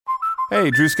Hey,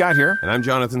 Drew Scott here. And I'm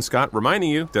Jonathan Scott,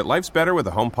 reminding you that life's better with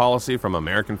a home policy from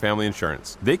American Family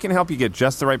Insurance. They can help you get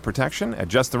just the right protection at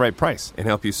just the right price. And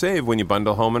help you save when you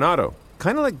bundle home and auto.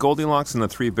 Kind of like Goldilocks and the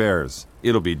Three Bears.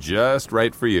 It'll be just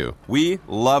right for you. We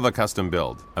love a custom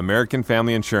build. American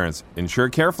Family Insurance. Insure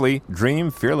carefully,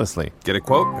 dream fearlessly. Get a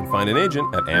quote and find an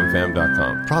agent at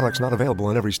amfam.com. Products not available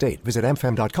in every state. Visit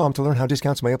amfam.com to learn how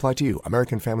discounts may apply to you.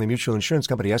 American Family Mutual Insurance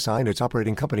Company SI and its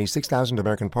operating company 6000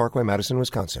 American Parkway, Madison,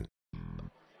 Wisconsin.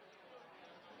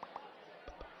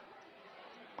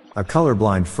 A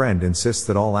colorblind friend insists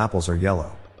that all apples are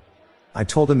yellow. I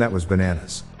told him that was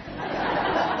bananas.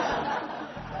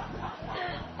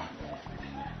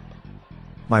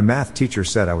 My math teacher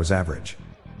said I was average.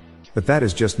 But that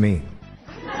is just mean.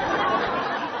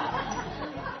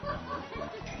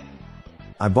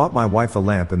 I bought my wife a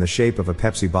lamp in the shape of a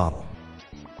Pepsi bottle.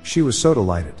 She was so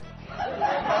delighted.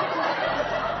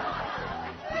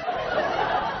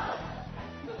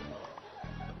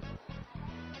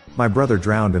 My brother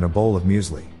drowned in a bowl of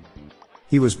muesli.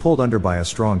 He was pulled under by a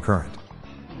strong current.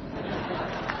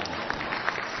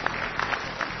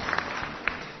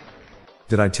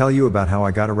 Did I tell you about how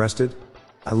I got arrested?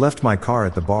 I left my car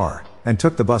at the bar and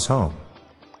took the bus home.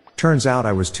 Turns out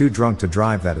I was too drunk to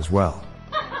drive that as well.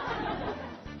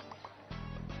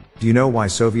 Do you know why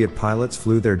Soviet pilots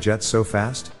flew their jets so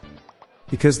fast?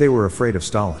 Because they were afraid of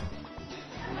Stalin.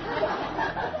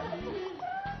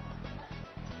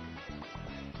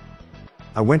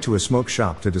 I went to a smoke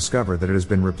shop to discover that it has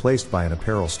been replaced by an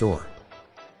apparel store.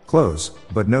 Clothes,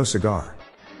 but no cigar.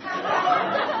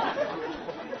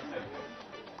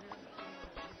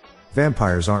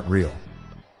 Vampires aren't real.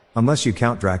 Unless you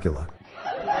count Dracula.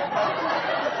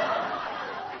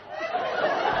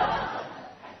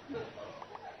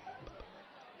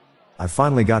 I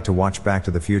finally got to watch Back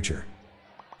to the Future.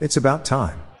 It's about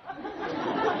time.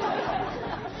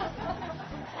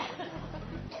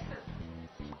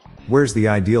 Where's the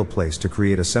ideal place to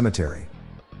create a cemetery?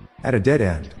 At a dead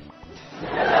end.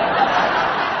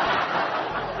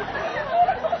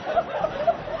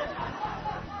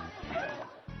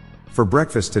 For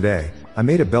breakfast today, I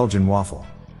made a Belgian waffle.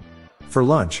 For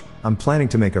lunch, I'm planning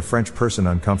to make a French person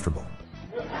uncomfortable.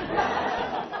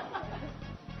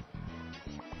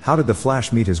 How did the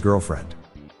Flash meet his girlfriend?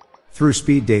 Through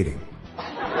speed dating.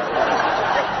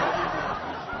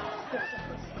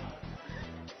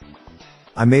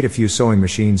 I made a few sewing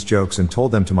machines jokes and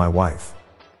told them to my wife.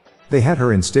 They had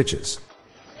her in stitches.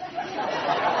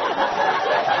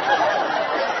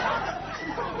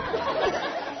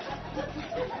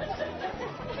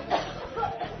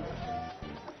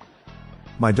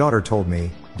 My daughter told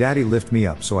me, "Daddy, lift me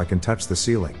up so I can touch the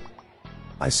ceiling."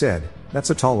 I said,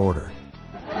 "That's a tall order."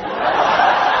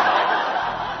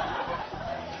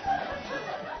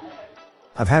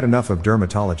 I've had enough of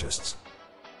dermatologists.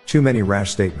 Too many rash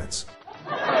statements.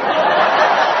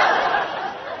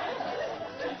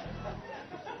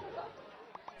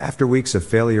 After weeks of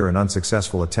failure and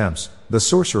unsuccessful attempts, the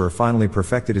sorcerer finally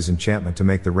perfected his enchantment to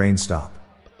make the rain stop.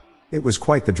 It was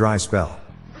quite the dry spell.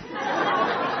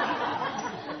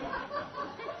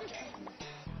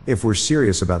 If we're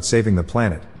serious about saving the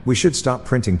planet, we should stop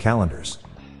printing calendars.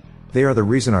 They are the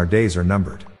reason our days are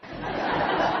numbered.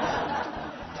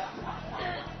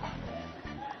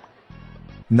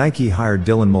 Nike hired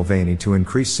Dylan Mulvaney to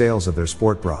increase sales of their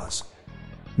sport bras.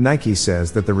 Nike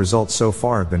says that the results so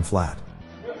far have been flat.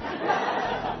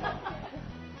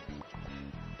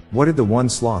 What did the one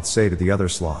sloth say to the other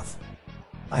sloth?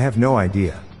 I have no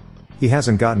idea. He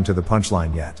hasn't gotten to the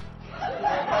punchline yet.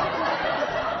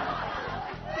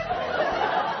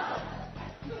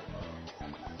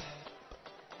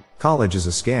 College is a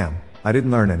scam. I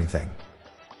didn't learn anything.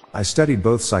 I studied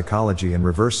both psychology and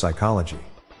reverse psychology.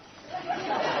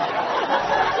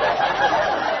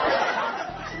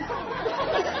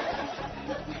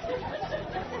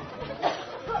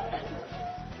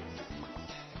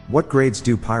 What grades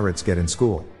do pirates get in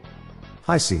school?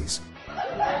 High C's.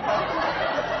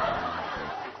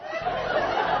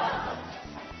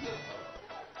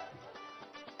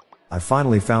 I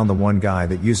finally found the one guy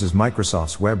that uses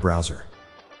Microsoft's web browser.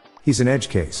 He's an edge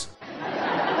case.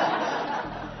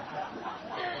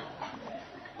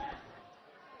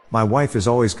 My wife is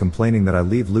always complaining that I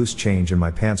leave loose change in my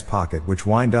pants pocket which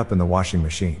wind up in the washing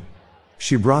machine.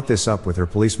 She brought this up with her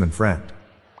policeman friend.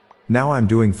 Now I'm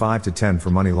doing 5 to 10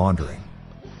 for money laundering.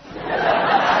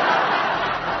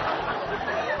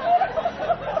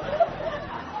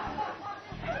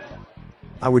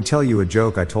 I would tell you a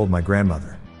joke I told my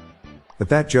grandmother. But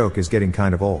that joke is getting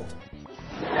kind of old.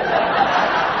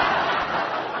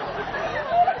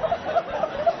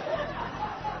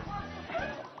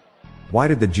 Why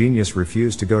did the genius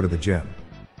refuse to go to the gym?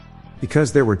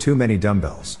 Because there were too many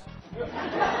dumbbells.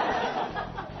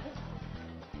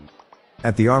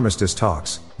 At the armistice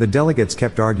talks, the delegates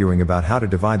kept arguing about how to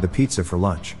divide the pizza for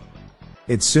lunch.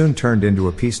 It soon turned into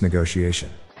a peace negotiation.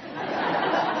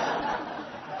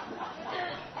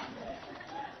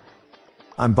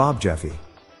 I'm Bob Jeffy.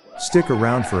 Stick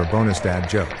around for a bonus dad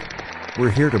joke. We're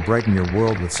here to brighten your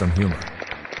world with some humor.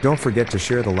 Don't forget to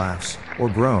share the laughs, or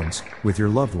groans, with your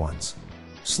loved ones.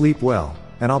 Sleep well,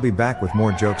 and I'll be back with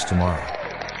more jokes tomorrow.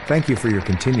 Thank you for your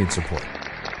continued support.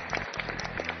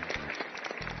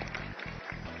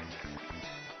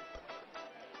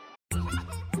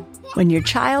 When your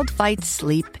child fights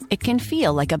sleep, it can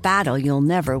feel like a battle you'll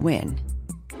never win.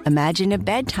 Imagine a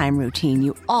bedtime routine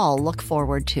you all look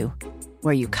forward to,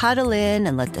 where you cuddle in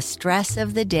and let the stress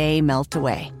of the day melt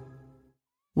away.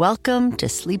 Welcome to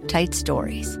Sleep Tight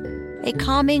Stories, a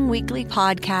calming weekly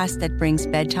podcast that brings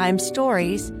bedtime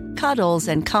stories, cuddles,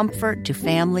 and comfort to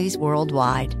families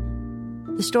worldwide.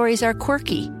 The stories are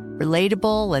quirky,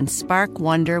 relatable, and spark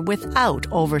wonder without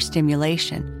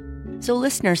overstimulation, so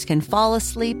listeners can fall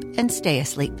asleep and stay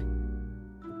asleep.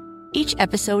 Each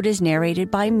episode is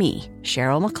narrated by me,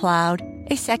 Cheryl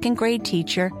McLeod, a second-grade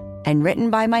teacher, and written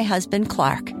by my husband,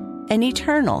 Clark, an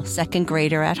eternal second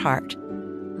grader at heart.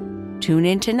 Tune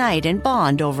in tonight and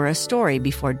bond over a story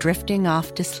before drifting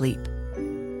off to sleep.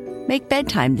 Make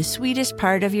bedtime the sweetest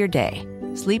part of your day.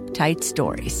 Sleep Tight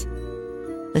Stories.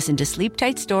 Listen to Sleep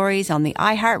Tight Stories on the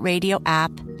iHeartRadio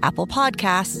app, Apple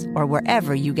Podcasts, or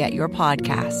wherever you get your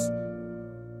podcasts.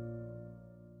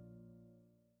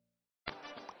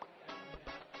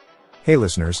 Hey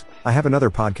listeners, I have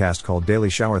another podcast called Daily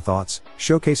Shower Thoughts,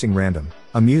 showcasing random,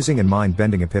 amusing and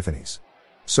mind-bending epiphanies.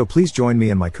 So please join me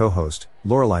and my co-host,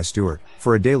 Lorelei Stewart,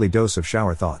 for a daily dose of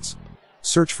shower thoughts.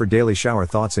 Search for Daily Shower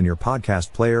Thoughts in your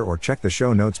podcast player or check the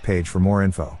show notes page for more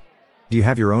info. Do you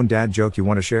have your own dad joke you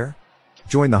want to share?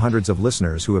 Join the hundreds of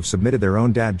listeners who have submitted their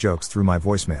own dad jokes through my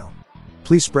voicemail.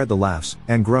 Please spread the laughs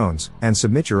and groans and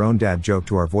submit your own dad joke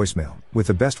to our voicemail, with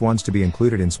the best ones to be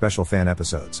included in special fan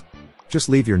episodes. Just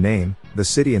leave your name, the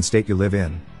city and state you live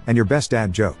in, and your best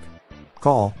dad joke.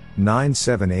 Call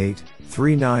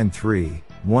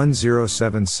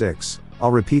 978-393-1076.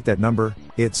 I'll repeat that number,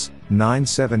 it's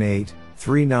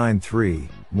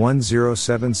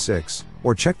 978-393-1076,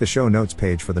 or check the show notes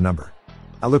page for the number.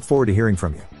 I look forward to hearing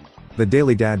from you. The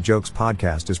Daily Dad Jokes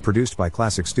podcast is produced by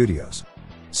Classic Studios.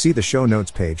 See the show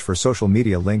notes page for social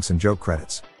media links and joke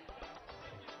credits.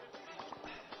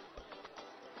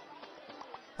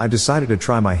 I decided to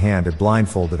try my hand at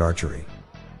blindfolded archery.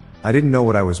 I didn't know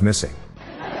what I was missing.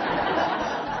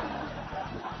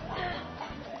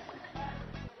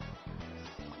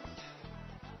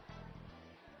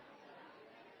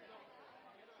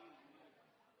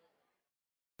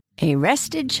 A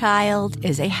rested child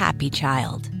is a happy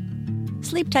child.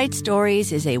 Sleep Tight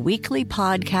Stories is a weekly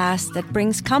podcast that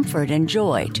brings comfort and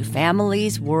joy to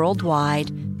families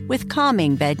worldwide with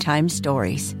calming bedtime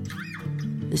stories.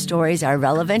 The stories are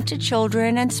relevant to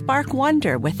children and spark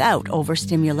wonder without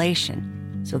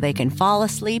overstimulation, so they can fall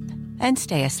asleep and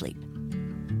stay asleep.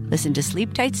 Listen to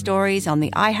Sleep Tight Stories on the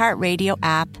iHeartRadio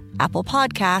app, Apple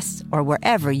Podcasts, or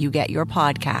wherever you get your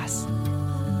podcasts.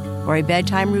 For a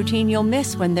bedtime routine you'll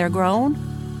miss when they're grown,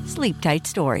 Sleep Tight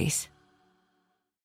Stories.